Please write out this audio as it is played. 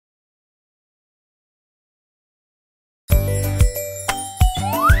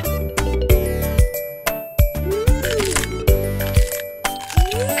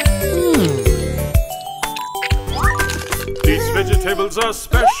apples are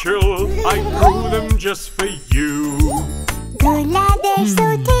special. I grew them just for you. Gola, they're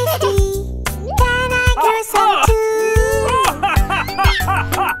so tasty. Can I grow some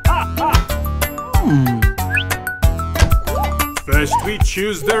too? First we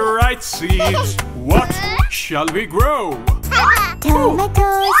choose the right seeds. What shall we grow?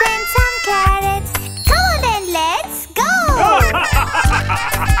 Tomatoes and some carrots. Come on then, let's go!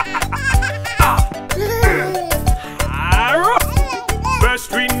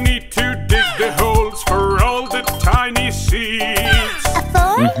 First we need to dig the holes for all the tiny seeds. A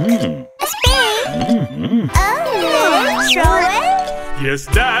fork? A spade? Oh, trowel? Yes,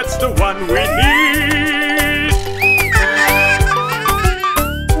 that's the one we need.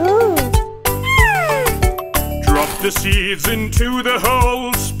 Drop the seeds into the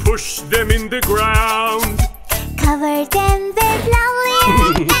holes. Push them in the ground. Cover them with lovely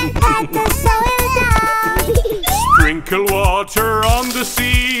earth and pat the soil down. Sprinkle water on the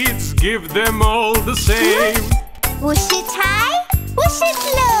seeds. Give them all the same. Push it high, push it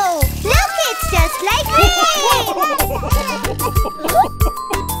low. Look, it's just like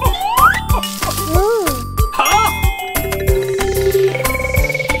Huh?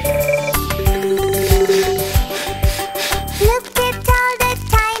 Look at all the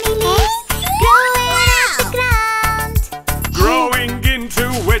tiny leaves growing out the ground. Growing into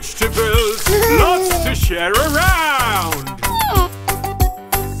vegetables. Lots to share around.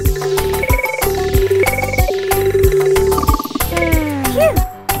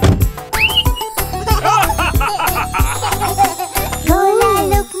 Gola,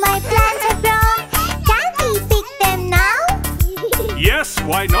 look, my plants are grown. Can we pick them now? Yes,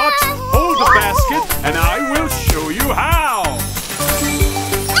 why not? Hold the basket and I will show you how.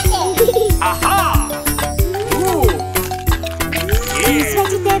 Aha! Ooh. These Yeah.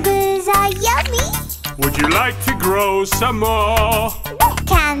 vegetables are yummy. Would you like to grow some more?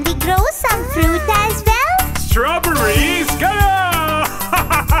 Can we grow some fruit as well? Strawberries, go!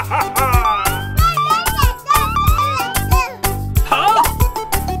 Huh?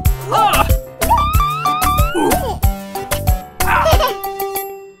 Huh?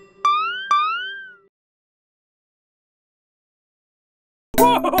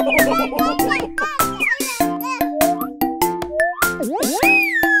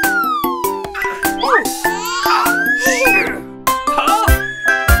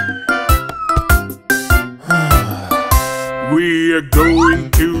 We are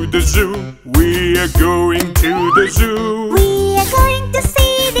going to the zoo. We are going to the zoo. We are going to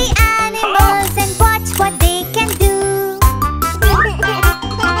see the animals and watch what they can do.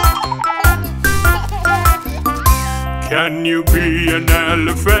 Can you be an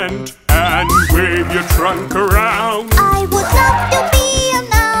elephant and wave your trunk around? I would love to be an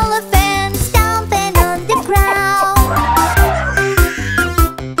elephant stomping on the ground.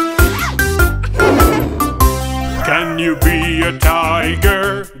 Can you be a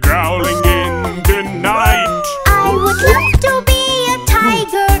tiger growling in the night? I would love to be a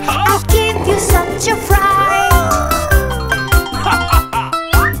tiger. I'll give you such a fright.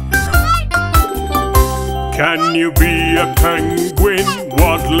 Can you be a penguin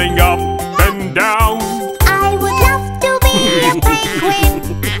waddling up and down? I would love to be a penguin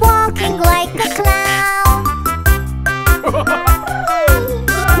walking like a clown.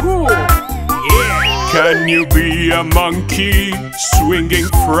 Ooh, yeah. Can you be a monkey swinging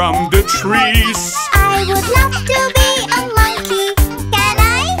from the trees? I would love to be a monkey. Can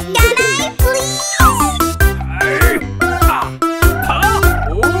I please?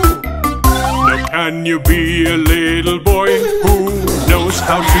 Now can you be a little boy who knows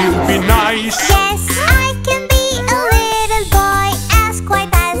how to be nice? Yes, I can be a little boy as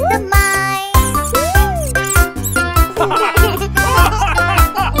quiet as the mice.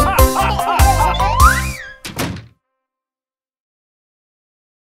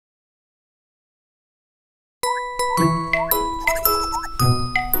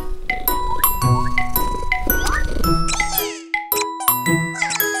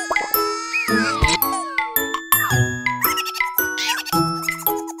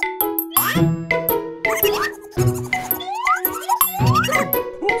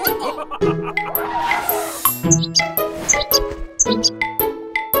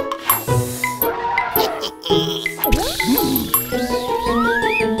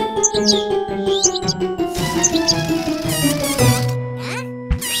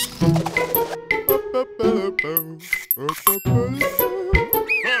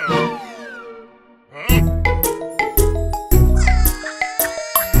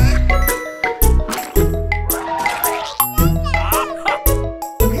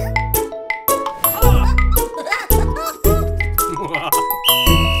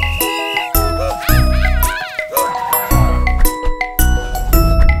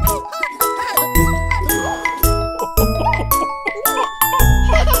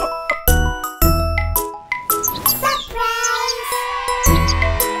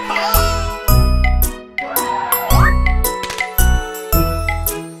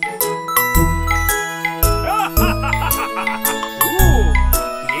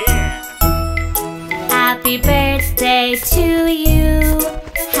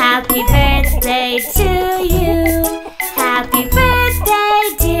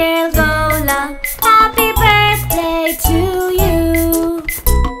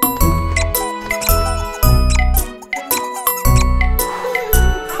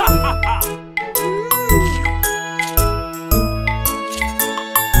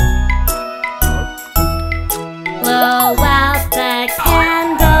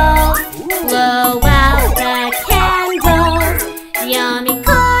 Yummy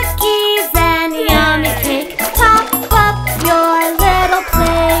cookies and yummy cake. Pop up your little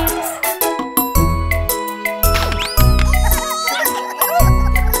plate.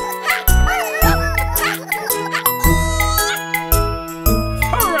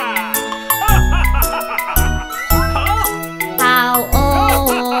 How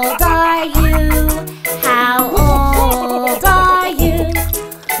old are you? How old are you?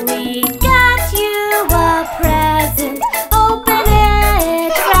 We got you a present. Open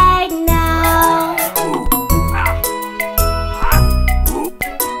it right now.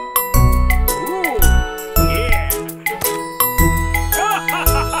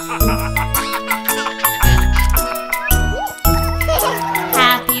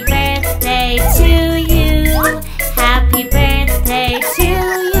 Happy birthday to you. Happy birthday to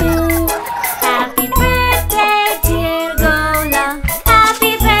you. Happy birthday, dear Gola.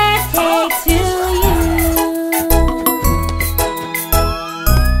 Happy birthday to you.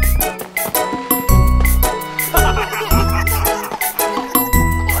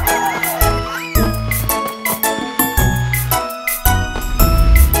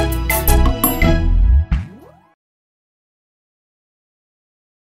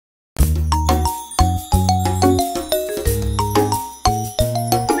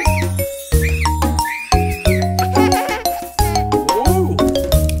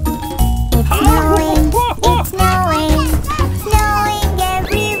 It's snowing, snowing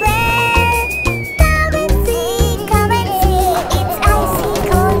everywhere. Come and see, it's icy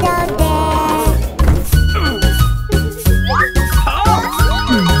cold out there.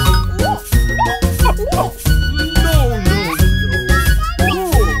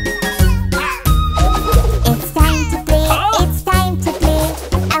 It's time to play, it's time to play.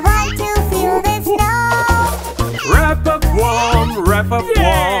 I want to feel the snow. Wrap up warm, wrap up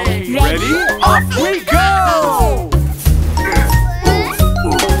warm. Ready? Off we go!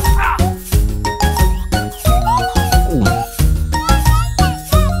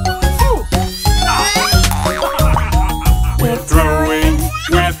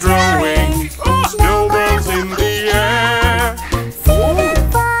 We're throwing snowballs in the air. See them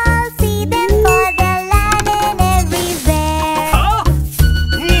fall, they're landing everywhere.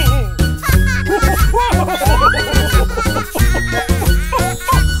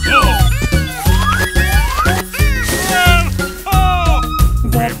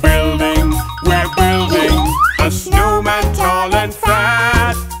 We're building a snowman tall and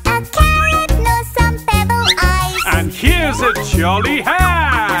fat. A carrot nose, some pebble eyes. And here's a jolly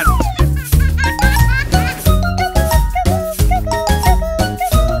hat.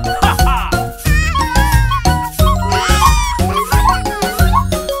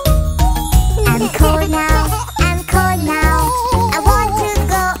 I'm cold now, I'm cold now. I want to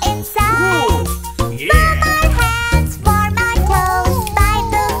go inside. Yeah. My hands for my toes by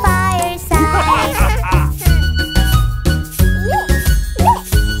the fireside.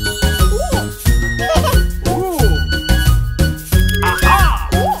 Aha!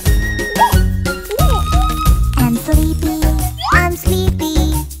 I'm sleepy, I'm sleepy.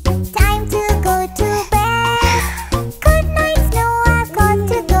 Time to go to bed. Good night, snow, I've got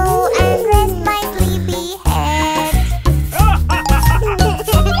to go and rest my sleepy head.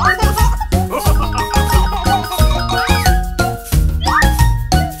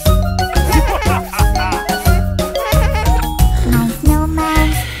 My snowman,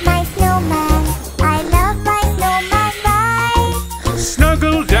 I love my snowman right.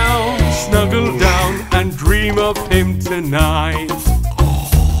 Snuggle down and dream of him tonight.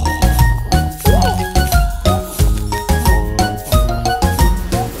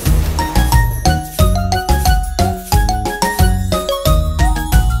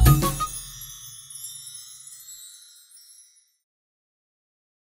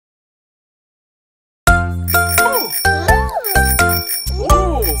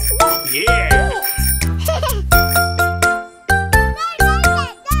 Ooh, yeah.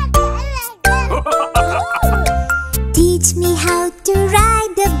 Teach me how to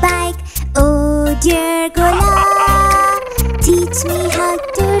ride a bike, oh dear Gola. Teach me how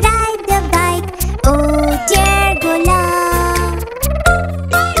to ride a bike, oh dear Gola.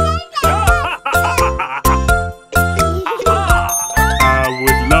 I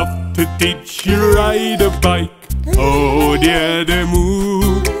would love to teach you ride a bike, oh dear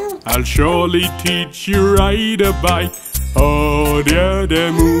Demu. I'll surely teach you ride a bike, oh dear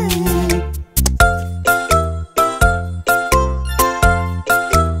Demu.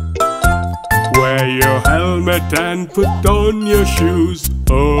 Wear your helmet and put on your shoes,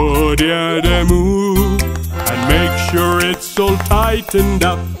 oh dear Demu. And make sure it's all tightened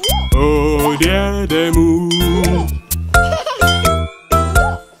up, oh dear Demu.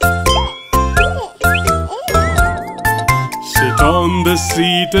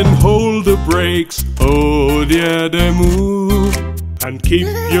 seat and hold the brakes. Oh dear Demu. And keep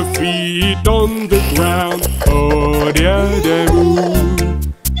your feet on the ground. Oh dear Demu.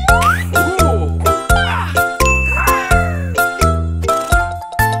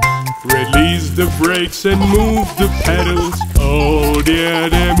 Release the brakes and move the pedals. Oh dear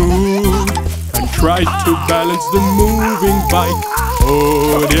Demu. And try to balance the moving bike.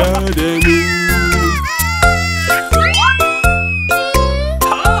 Oh dear Demu.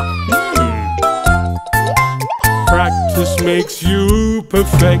 Practice makes you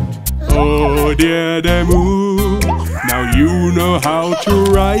perfect. Oh dear Demu. Now you know how to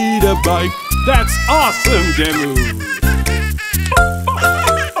ride a bike. That's awesome, Demu.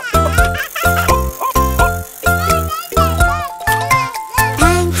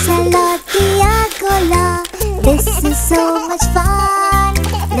 Thanks a lot, Demu Gola. This is so much fun.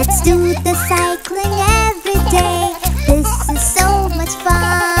 Let's do the cycling every day. This is so much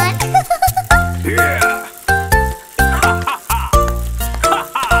fun. Yeah.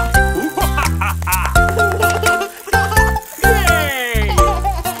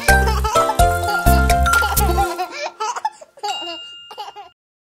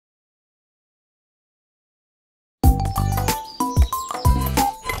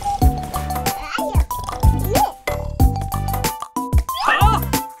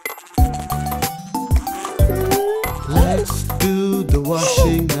 Let's do the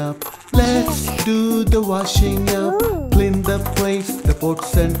washing up. Let's do the washing up. Clean the plates, the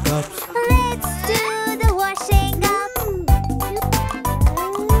pots and cups. Let's do the washing up.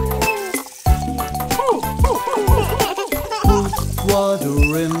 Put water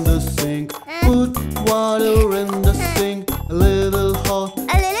in the sink. Put water in the sink. A little hot.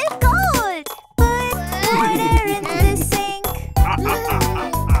 A little cold. Put water in the sink.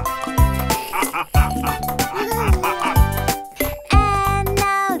 And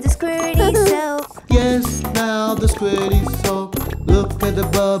now the squirty soap. Yes, now the squirty soap. Look at the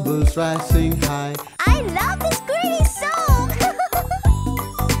bubbles rising high. I love the squirty soap.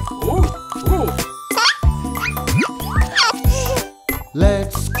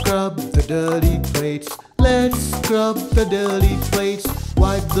 Let's scrub the dirty plates. Let's scrub the dirty plates.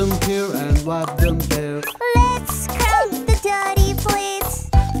 Wipe them here and wipe them there. Let's scrub the dirty plates.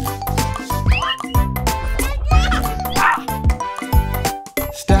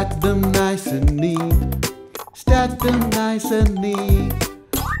 Stack them nice and neat. Stack them nice and neat.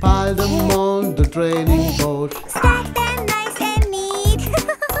 Pile them on the draining board. Stack them nice and neat.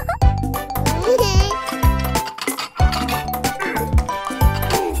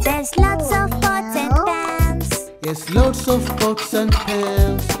 There's lots of pots and pans. Yes, loads of pots and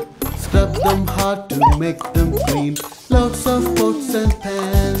pans. Scrub them hard to make them clean. Lots of pots and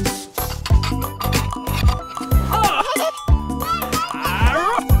pans.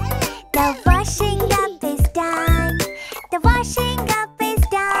 The washing up is done. The washing up is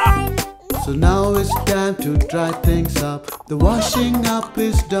done. So now it's time to dry things up. The washing up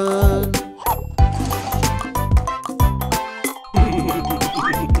is done.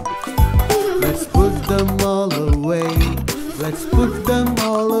 Let's put them all away. Let's put them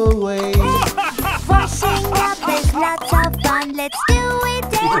all away. Washing up is lots of fun. Let's do it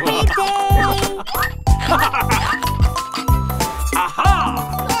every day.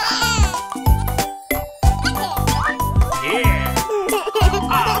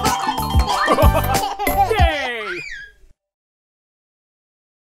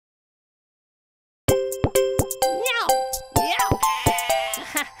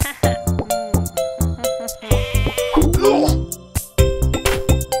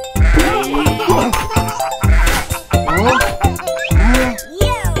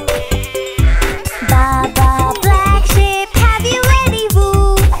 Baba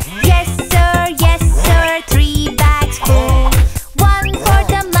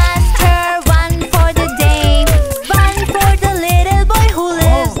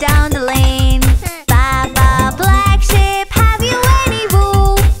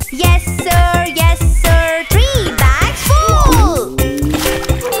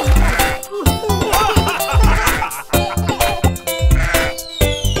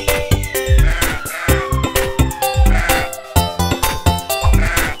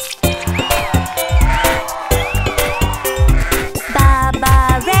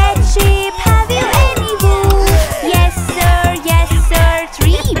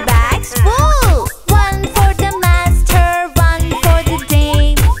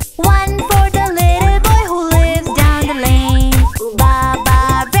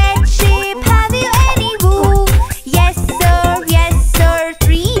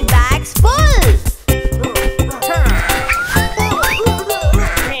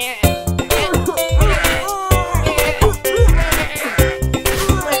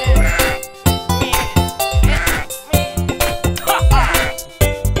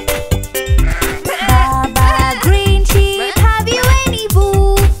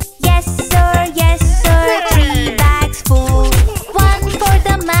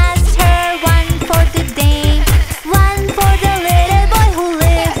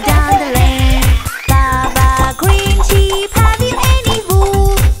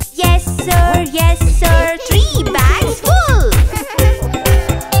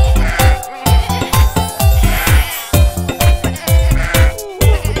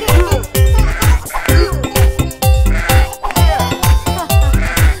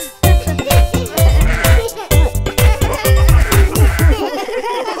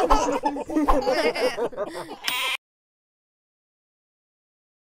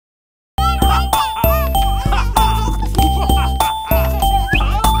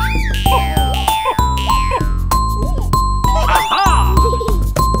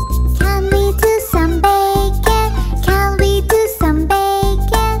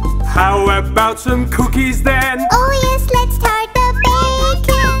about some cookies then? Oh yes, let's start the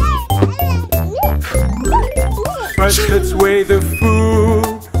baking. First let's weigh the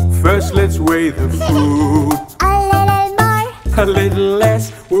food. First let's weigh the food. A little more. A little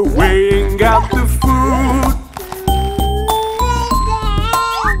less. We're weighing out the food.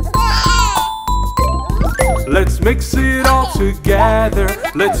 Let's mix it all together.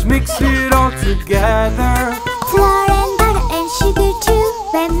 Let's mix it all together. Flour and butter and sugar too.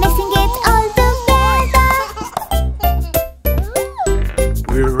 We're mixing it all together.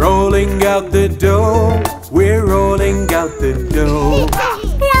 We're rolling out the dough. We're rolling out the dough.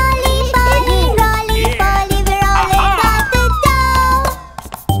 Rolling, rolling, rolling, rolling, we're rolling out the dough.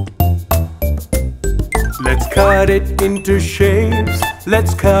 Let's cut it into shapes.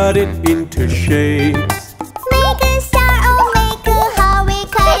 Let's cut it into shapes. Make a star, oh make a heart, we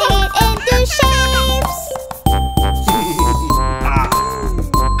cut it into shapes.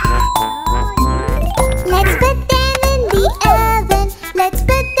 Let's put them in the oven. Let's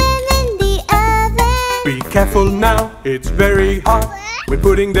put them in the oven. Be careful now, it's very hot. We're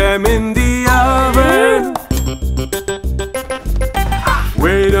putting them in the oven.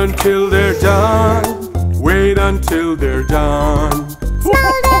 Wait until they're done. Wait until they're done.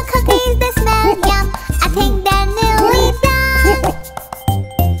 Smell the cookies, they smell yum. I think they're nearly done.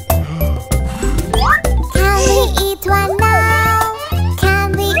 Can we eat one now? Can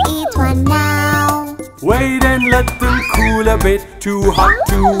we eat one now? Wait and let them cool a bit. Too hot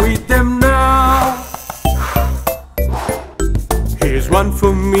to eat them now. Here's one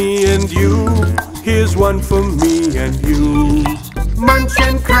for me and you. Here's one for me and you. Munch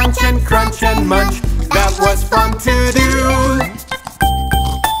and crunch and crunch and munch. That was fun to do.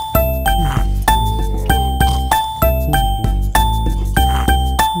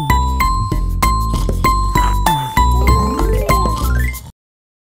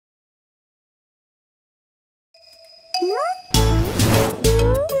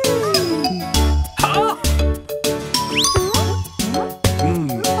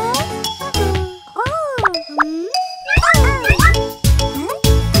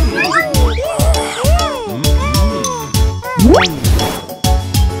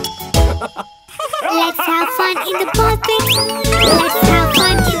 Let's have fun in the pulpit. Let's have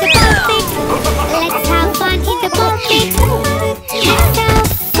fun in the pulpit. Let's have fun in the pulpit. Let's have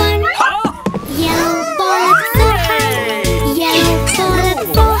fun. Yellow ball at four high. Yellow ball at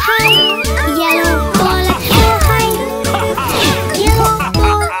four high. Yellow ball at four high. Yellow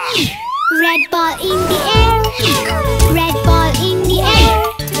ball. Red ball in the air. Red ball in the air.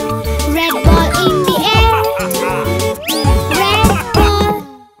 Red ball in the air. Red ball.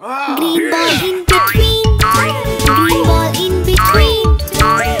 Green ball in between. Green ball in between.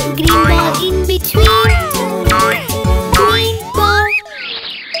 Green ball in between. Green ball.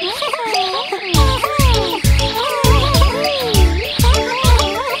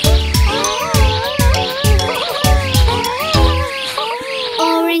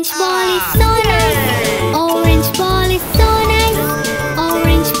 Orange ball is so nice. Orange ball is so nice.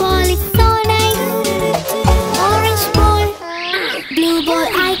 Orange ball is so nice. Orange ball. Blue ball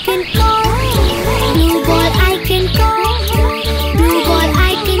I can call. Blue ball I can call. Blue ball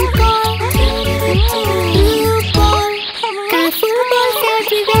I can call. Blue ball. Colorful balls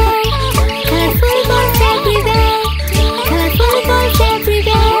everywhere. Colorful balls everywhere. Colorful balls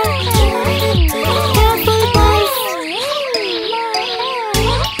everywhere. Colorful balls.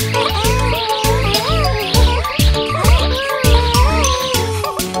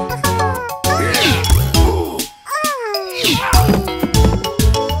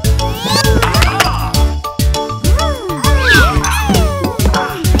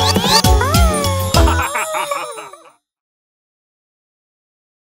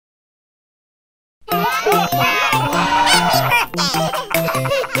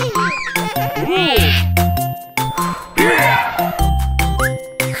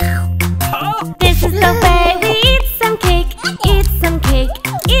 This is the way we eat some cake. Eat some cake.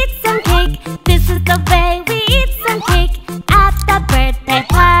 Eat some cake. This is the way we eat some cake at the birthday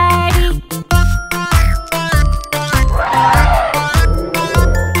party.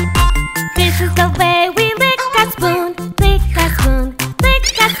 This is the way we lick a spoon. Lick a spoon. Lick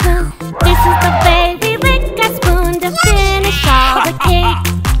a spoon. This is the way we lick a spoon to finish all the cake.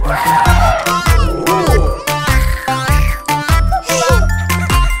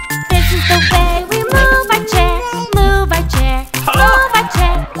 This is the way we move our chair. Move our chair. Move our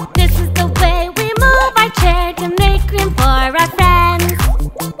chair. This is the way we move our chair to make room for our friends.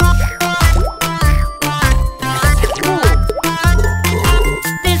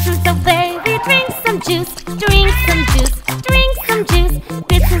 This is the way we drink some juice. Drink some juice. Drink some juice.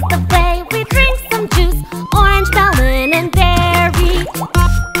 This is the way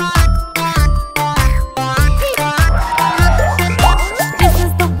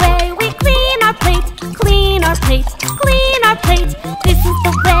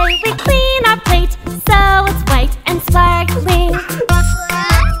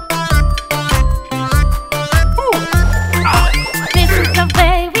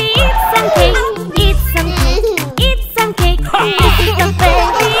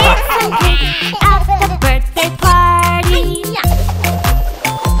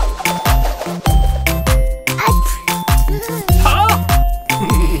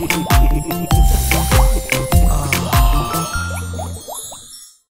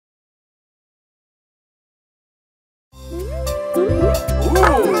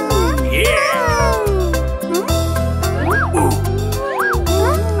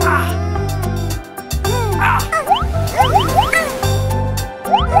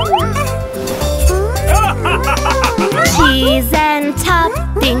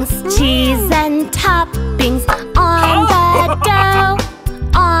some toppings on the dough.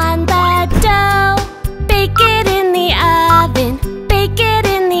 On the dough. Bake it in the oven. Bake it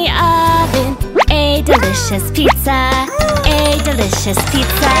in the oven. A delicious pizza. A delicious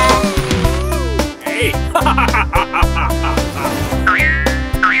pizza.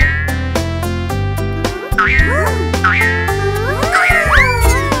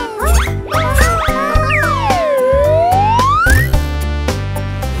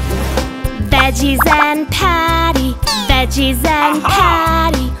 Veggies and patty, veggies and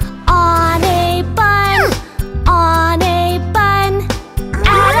patty on a bun, on a bun.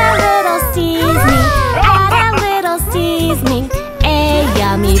 Add a little seasoning, add a little seasoning. A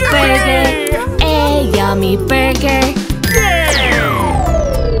yummy burger, a yummy burger.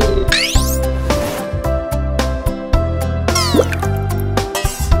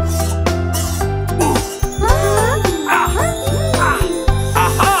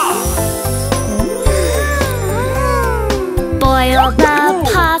 Boil the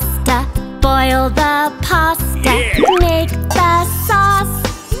pasta, boil the pasta. Make the sauce,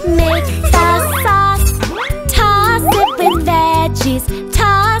 make the sauce. Toss it with veggies,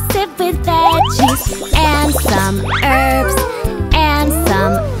 toss it with veggies. And some herbs, and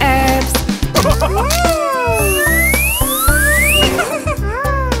some herbs.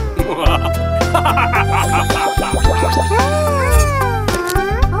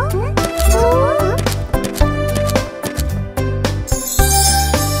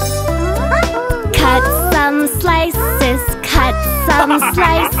 Cut some slices, cut some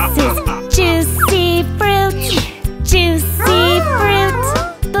slices. Juicy fruit, juicy fruit.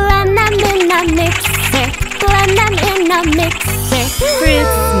 Blend them in a mixer, blend them in a mixer. Fruit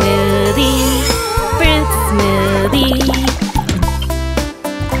smoothie, fruit smoothie.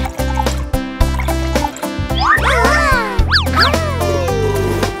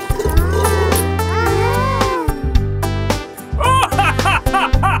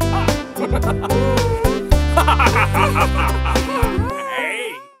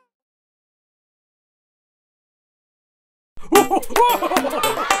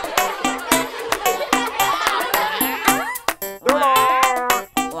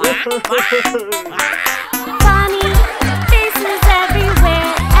 Funny faces everywhere,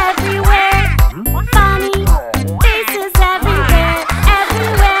 everywhere. Funny faces everywhere,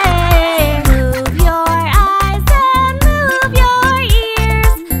 everywhere. Move your eyes and move your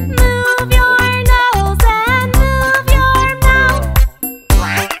ears. Move your nose and move your mouth.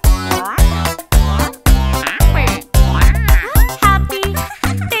 Happy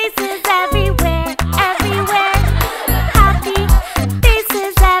faces everywhere, everywhere. Happy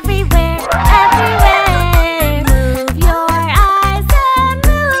faces everywhere, everywhere.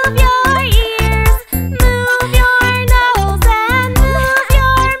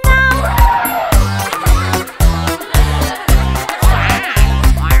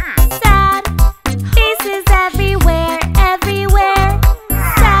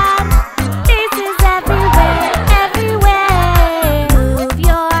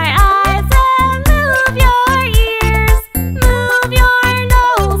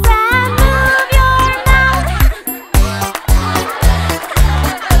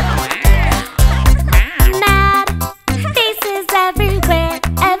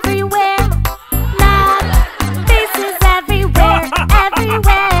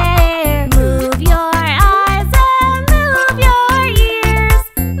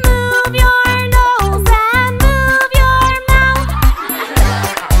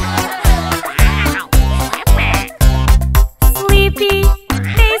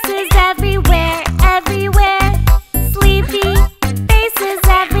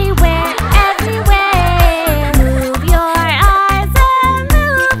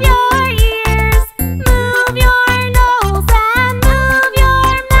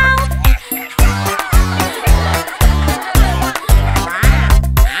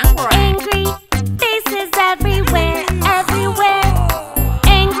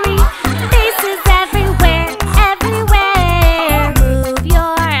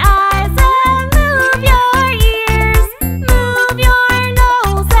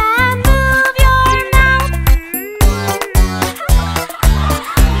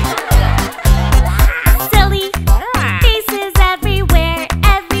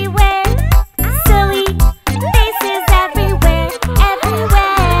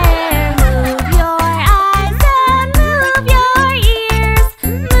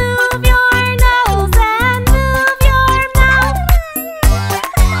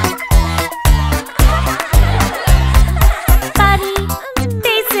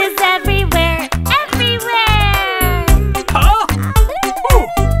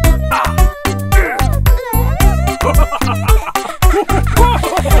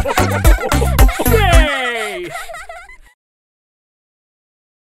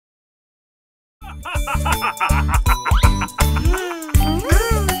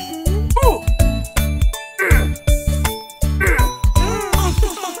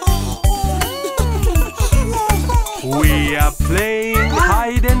 We are playing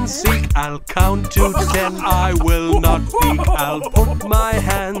hide and seek. I'll count to 10. I will not peek. I'll put my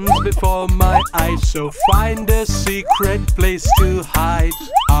hands before my eyes. So find a secret place to hide.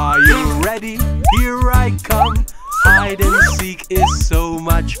 Are you ready? Here I come. Hide and seek is so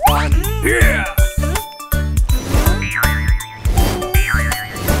much fun. Yeah!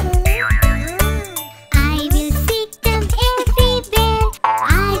 I will seek them everywhere.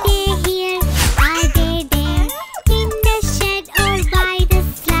 Are they here? Are they there? In the shed or by the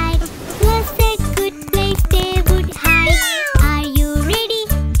slide was a good place they would hide. Are you ready?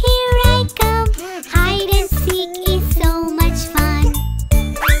 Here I come. Hide and seek is so much fun.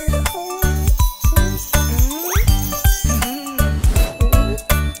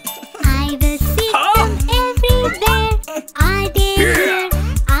 I will seek them everywhere. Are they here?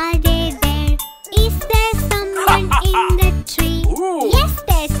 Are they there? Is there someone in the tree? Yes,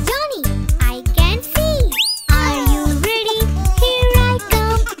 there's Johnny. I can see. Are you ready? Here I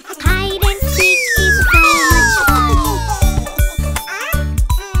come. Hide and seek is so much fun.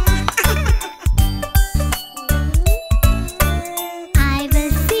 I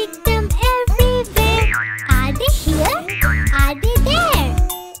will seek them everywhere. Are they here? Are they there?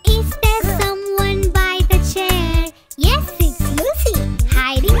 Is there someone by the chair? Yes, it's Lucy,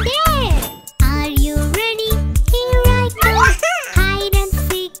 hiding there. Are you ready? Here I come. Hide and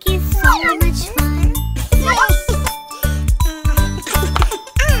seek is so much fun.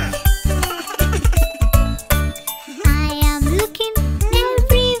 I am looking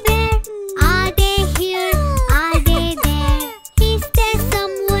everywhere. Are they here? Are they there? Is there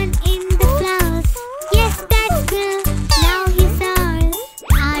someone in the flowers? Yes, that's Bill. Now he's ours.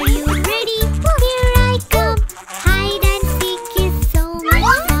 Are you ready? Here I come. Hide and seek is so much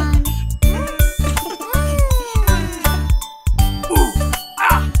fun.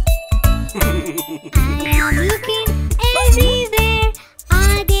 I am looking everywhere.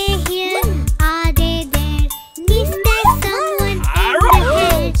 Are they here? Are they there? Is there someone in the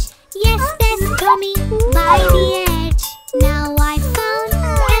hedge? Yes, there's Tommy by the edge. Now I found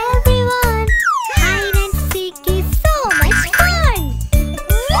everyone. Hide and seek is so much fun.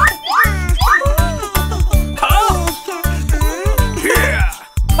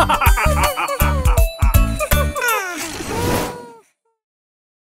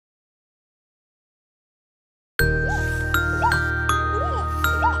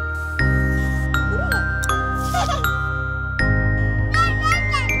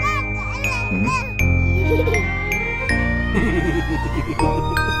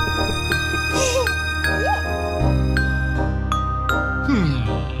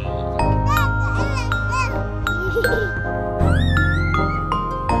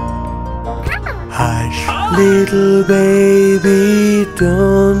 Hush, little baby,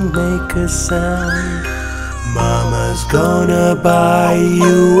 don't make a sound. Mama's gonna buy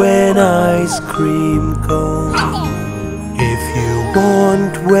you an ice cream cone. If you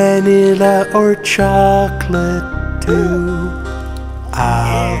want vanilla or chocolate too,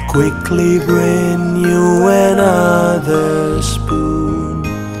 I'll quickly bring you another spoon.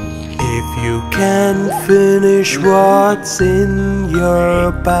 If you can't finish what's in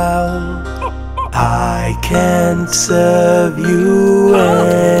your bowl, I can't serve you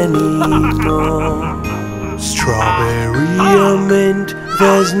anymore. Strawberry or mint,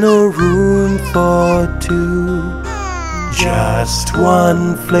 there's no room for two. Just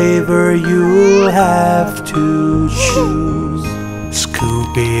one flavor you'll have to choose.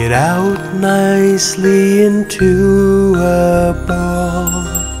 Scoop it out nicely into a bowl.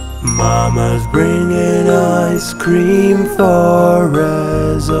 Mama's bringing ice cream for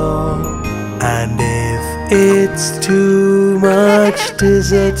us all. And if it's too much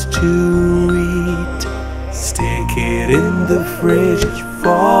dessert to eat, stick it in the fridge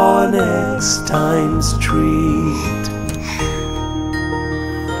for next time's treat.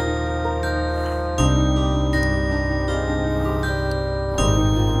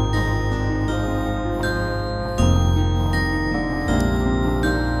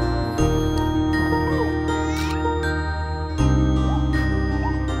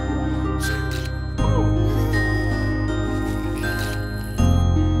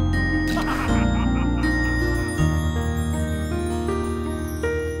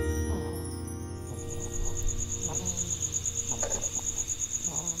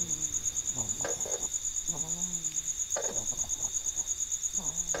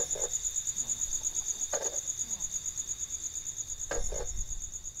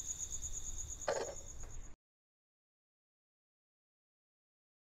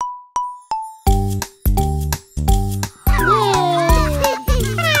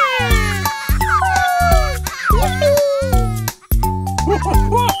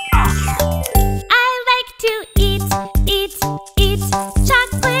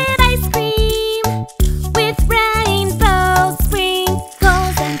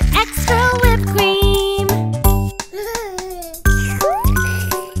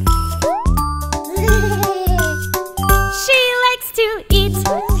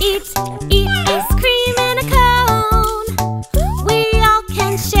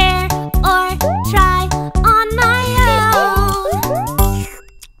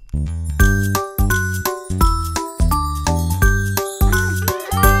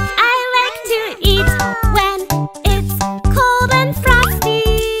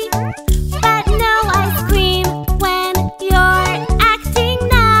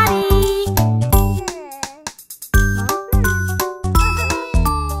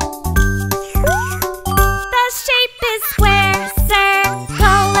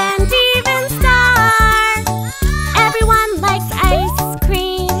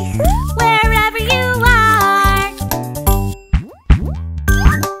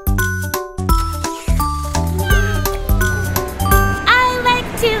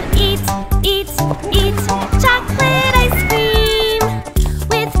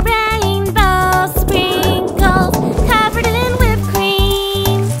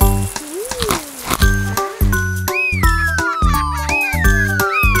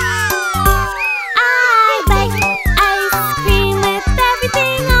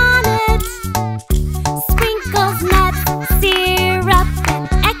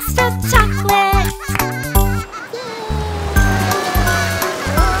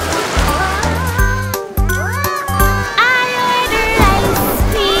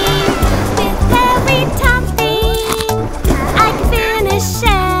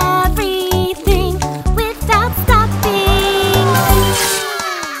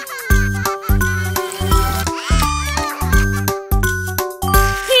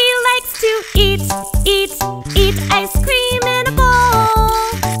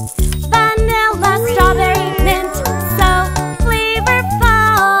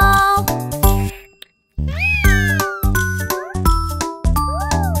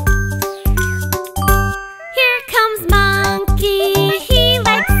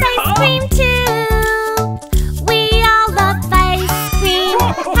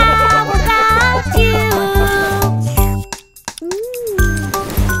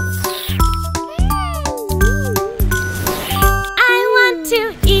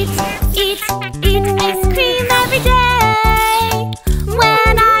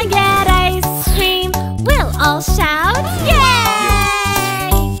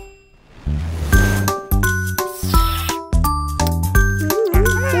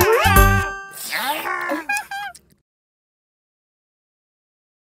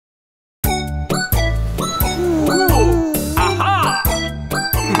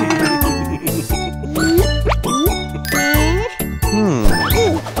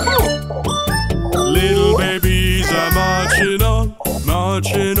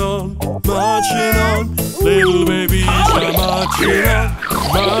 on,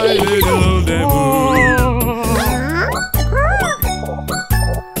 my little Demu.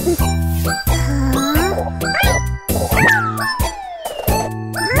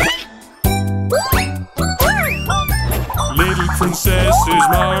 Little princess is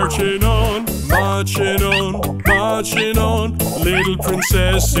marching on, marching on, marching on. Little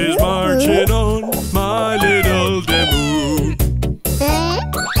princess is marching on, my little Demu.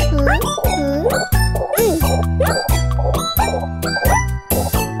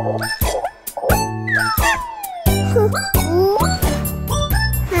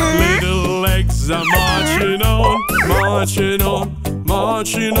 Little legs are marching on, marching on,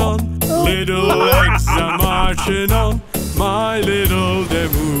 marching on. Little legs are marching on, my little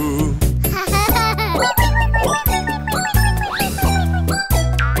Demu.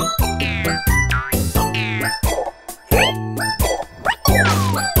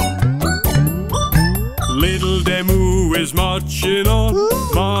 Little Demu is marching on,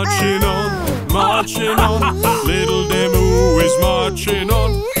 marching on, marching on. Little Demu is marching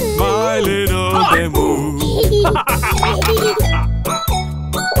on, my little Demu.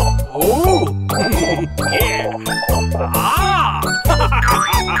 Oh, yeah. Ah.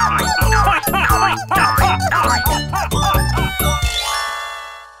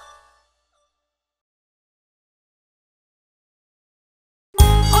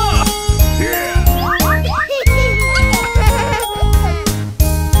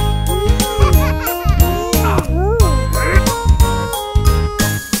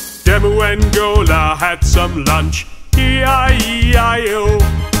 Demu and Gola had some lunch, E-I-E-I-O.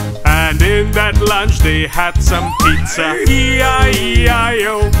 And in that lunch they had some pizza,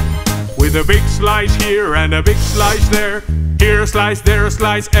 E-I-E-I-O. With a big slice here and a big slice there. Here a slice, there a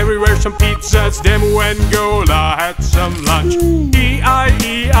slice, everywhere some pizzas. Demu and Gola had some lunch,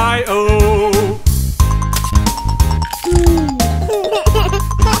 E-I-E-I-O.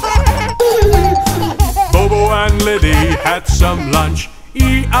 Bobo and Liddy had some lunch,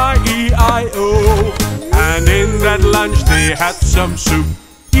 E-I-E-I-O. And in that lunch they had some soup,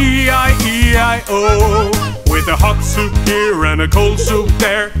 E-I-E-I-O. With a hot soup here and a cold soup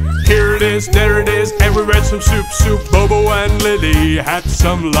there. Here it is, there it is, everywhere some soup, soup. Bobo and Lily had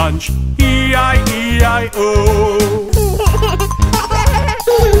some lunch, E-I-E-I-O.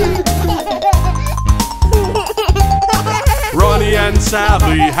 Ronnie and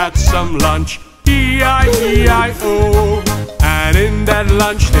Sally had some lunch, E-I-E-I-O. And in that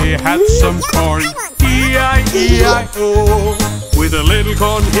lunch they had some corn, E-I-E-I-O. With a little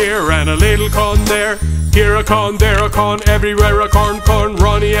corn here and a little corn there. Here a corn, there a corn, everywhere a corn, corn.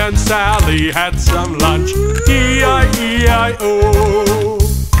 Ronnie and Sally had some lunch, E-I-E-I-O.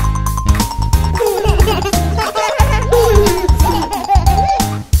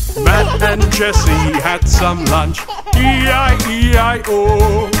 Matt and Jessie had some lunch,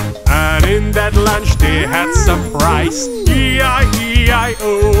 E-I-E-I-O. And in that lunch they had some fries,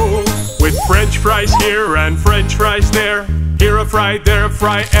 E-I-E-I-O. With French fries here and French fries there. Here a fry, there a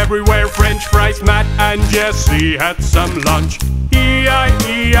fry, everywhere French fries. Matt and Jessie had some lunch,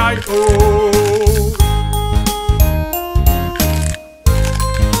 E-I-E-I-O.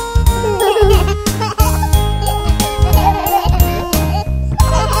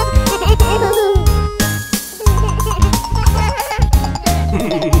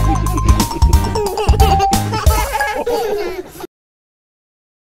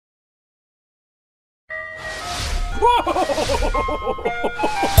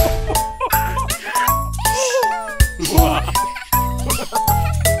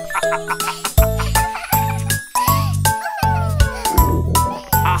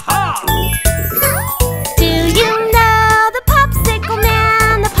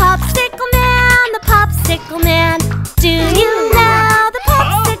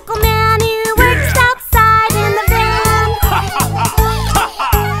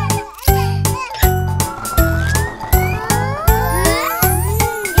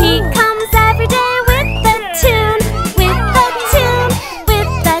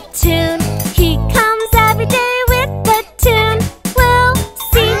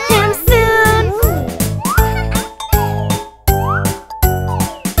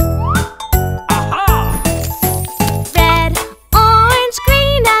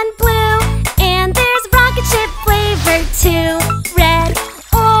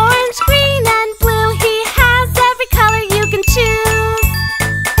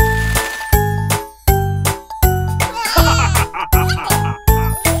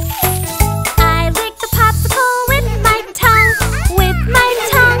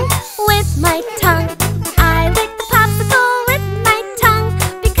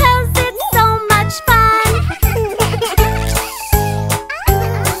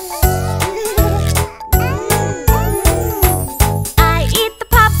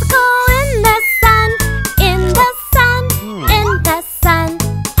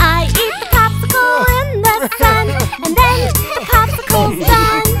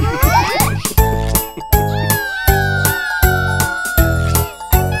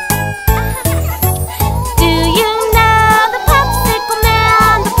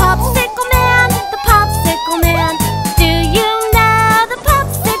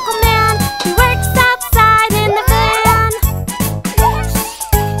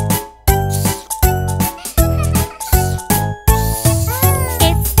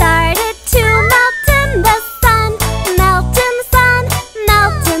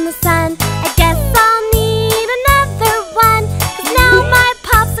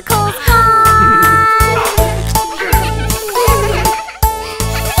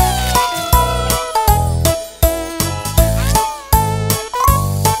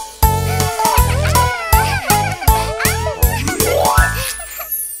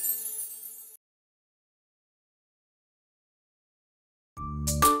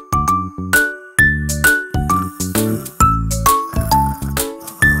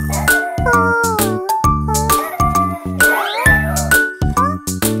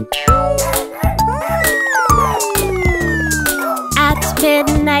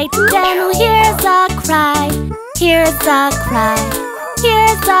 hears a cry,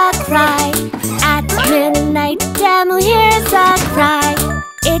 hears a cry. At midnight, Demu hears a cry.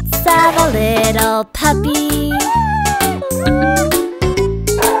 It's of a little puppy.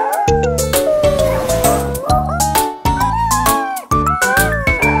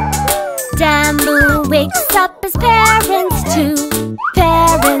 Demu wakes up his parents too,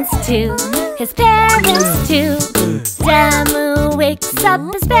 his parents too. Demu wakes up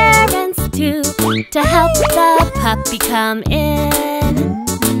his parents too, to help the puppy come in.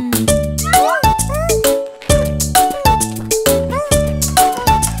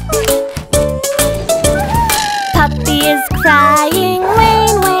 Puppy is crying,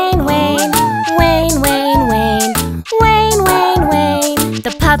 Wayne, Wayne, Wayne, Wayne, Wayne, Wayne, Wayne, Wayne, Wayne.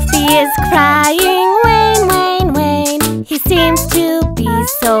 The puppy is crying, Wayne, Wayne, Wayne. He seems to be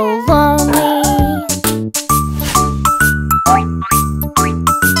so lonely.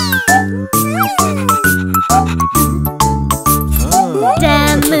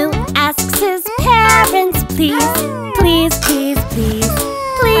 Demu asks his parents, please, please, please, please,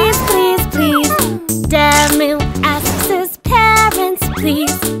 please, please, please. Demu asks his parents,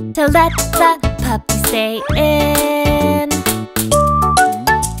 please, to let the puppy stay in.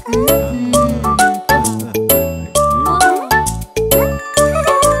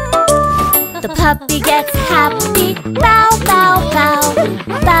 The puppy gets happy, bow, bow, bow,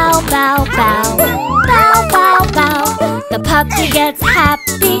 bow, bow, bow, bow, bow, bow. The puppy gets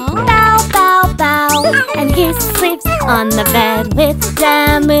happy, bow, bow, bow, and he sleeps on the bed with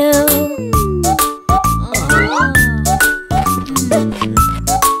Demu.